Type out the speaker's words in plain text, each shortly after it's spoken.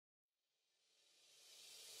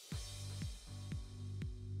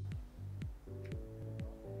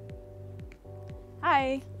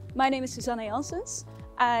Hi, my name is Susanne Janssens.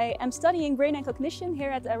 I am studying Brain and Cognition here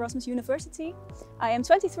at Erasmus University. I am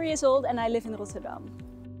 23 years old and I live in Rotterdam.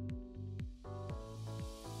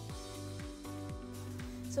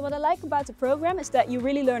 So what I like about the program is that you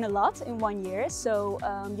really learn a lot in 1 year. So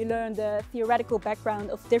you learn the theoretical background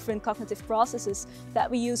of different cognitive processes that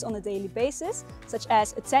we use on a daily basis, such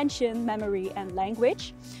as attention, memory and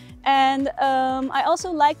language. And I also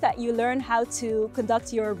like that you learn how to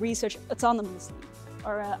conduct your research autonomously.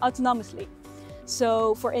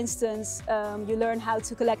 So for instance, you learn how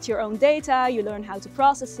to collect your own data, you learn how to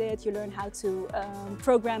process it, you learn how to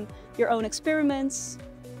program your own experiments.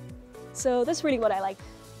 So that's really what I like.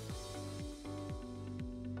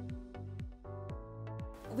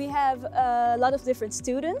 We have a lot of different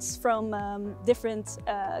students from different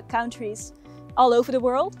countries all over the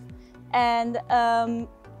world. And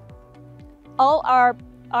our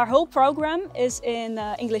whole program is in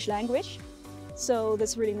English language, so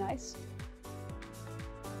that's really nice.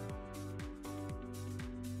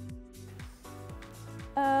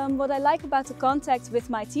 What I like about the contact with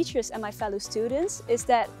my teachers and my fellow students is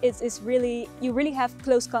that you really have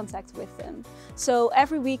close contact with them. So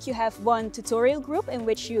every week you have one tutorial group in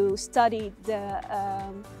which you study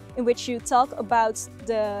in which you talk about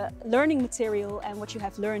the learning material and what you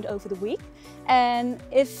have learned over the week. And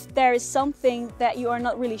if there is something that you are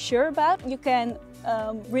not really sure about, you can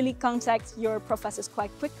really contact your professors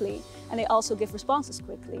quite quickly, and they also give responses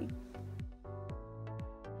quickly.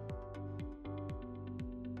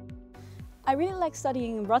 I really like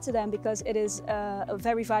studying in Rotterdam because it is a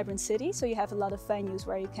very vibrant city, so you have a lot of venues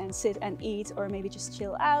where you can sit and eat or maybe just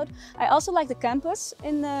chill out. I also like the campus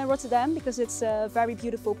in Rotterdam because it's a very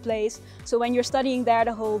beautiful place. So when you're studying there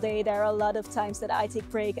the whole day, there are a lot of times that I take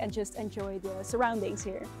a break and just enjoy the surroundings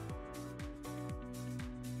here.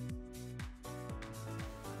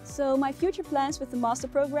 So my future plans with the master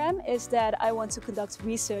program is that I want to conduct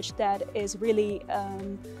research that is really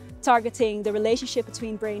targeting the relationship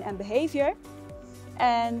between brain and behavior,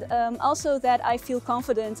 and also that I feel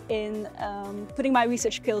confident in putting my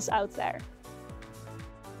research skills out there.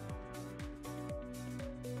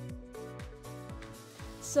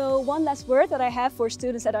 So one last word that I have for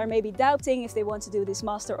students that are maybe doubting if they want to do this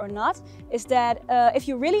master or not is that if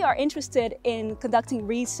you really are interested in conducting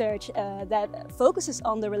research that focuses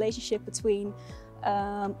on the relationship between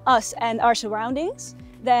us and our surroundings,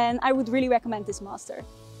 then I would really recommend this master.